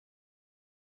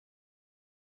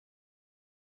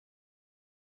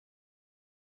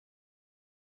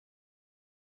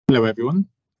Hello everyone,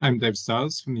 I'm Dave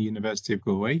Stiles from the University of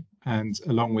Galway, and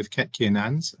along with Ketki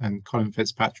Anand and Colin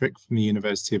Fitzpatrick from the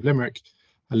University of Limerick,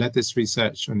 I led this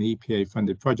research on the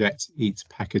EPA-funded project Eat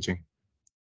Packaging.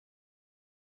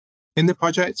 In the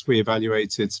project, we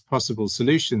evaluated possible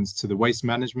solutions to the waste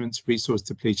management, resource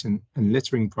depletion and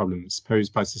littering problems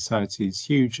posed by society's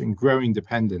huge and growing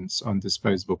dependence on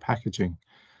disposable packaging.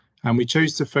 And we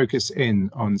chose to focus in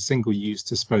on single-use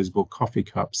disposable coffee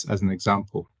cups as an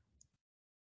example.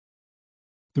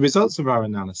 The results of our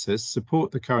analysis support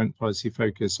the current policy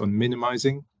focus on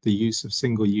minimizing the use of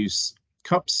single-use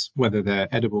cups, whether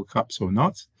they're edible cups or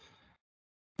not.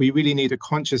 We really need a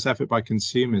conscious effort by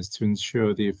consumers to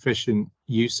ensure the efficient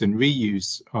use and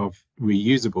reuse of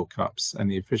reusable cups and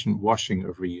the efficient washing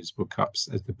of reusable cups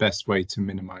as the best way to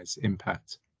minimize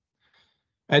impact.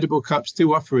 Edible cups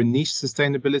do offer a niche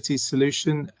sustainability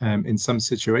solution in some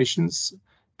situations,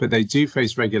 but they do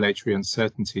face regulatory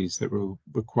uncertainties that will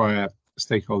require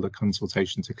stakeholder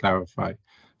consultation to clarify.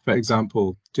 For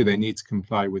example, do they need to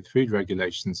comply with food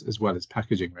regulations as well as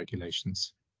packaging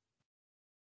regulations?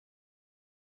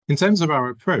 In terms of our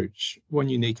approach, one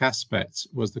unique aspect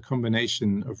was the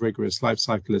combination of rigorous life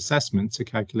cycle assessment to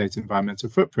calculate environmental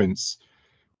footprints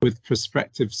with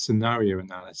prospective scenario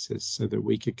analysis so that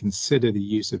we could consider the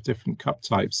use of different cup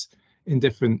types in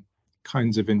different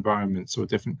kinds of environments or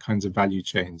different kinds of value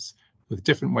chains, with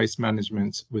different waste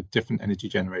management, with different energy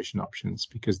generation options,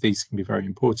 because these can be very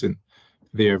important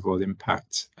for the overall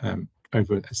impact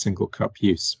over a single cup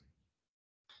use.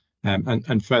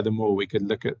 And furthermore, we could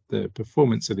look at the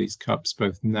performance of these cups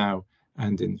both now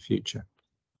and in the future.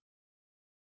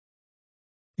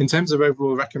 In terms of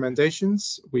overall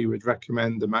recommendations, we would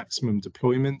recommend the maximum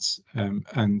deployment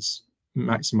and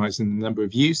maximizing the number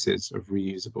of uses of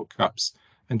reusable cups,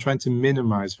 and trying to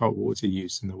minimize hot water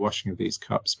use in the washing of these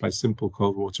cups by simple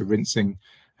cold water rinsing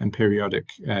and periodic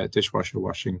dishwasher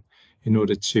washing in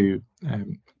order to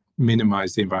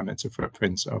minimize the environmental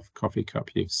footprint of coffee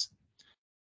cup use.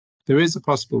 There is a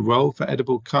possible role for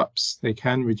edible cups. They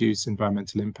can reduce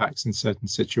environmental impacts in certain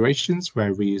situations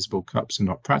where reusable cups are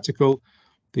not practical.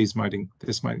 This might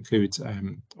include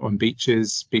on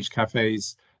beaches, beach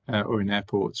cafes, or in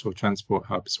airports or transport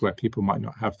hubs where people might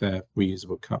not have their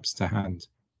reusable cups to hand.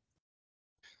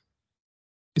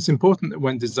 It's important that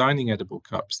when designing edible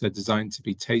cups, they're designed to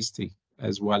be tasty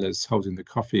as well as holding the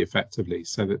coffee effectively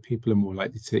so that people are more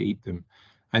likely to eat them.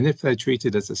 And if they're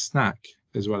treated as a snack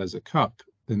as well as a cup,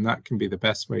 then that can be the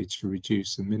best way to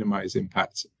reduce and minimize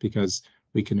impact because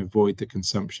we can avoid the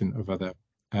consumption of other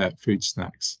food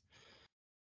snacks.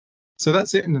 So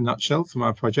that's it in a nutshell from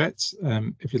our project.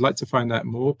 If you'd like to find out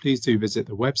more, please do visit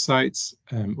the website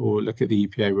or look at the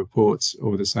EPA reports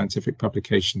or the scientific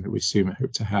publication that we soon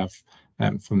hope to have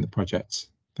from the project.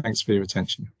 Thanks for your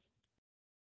attention.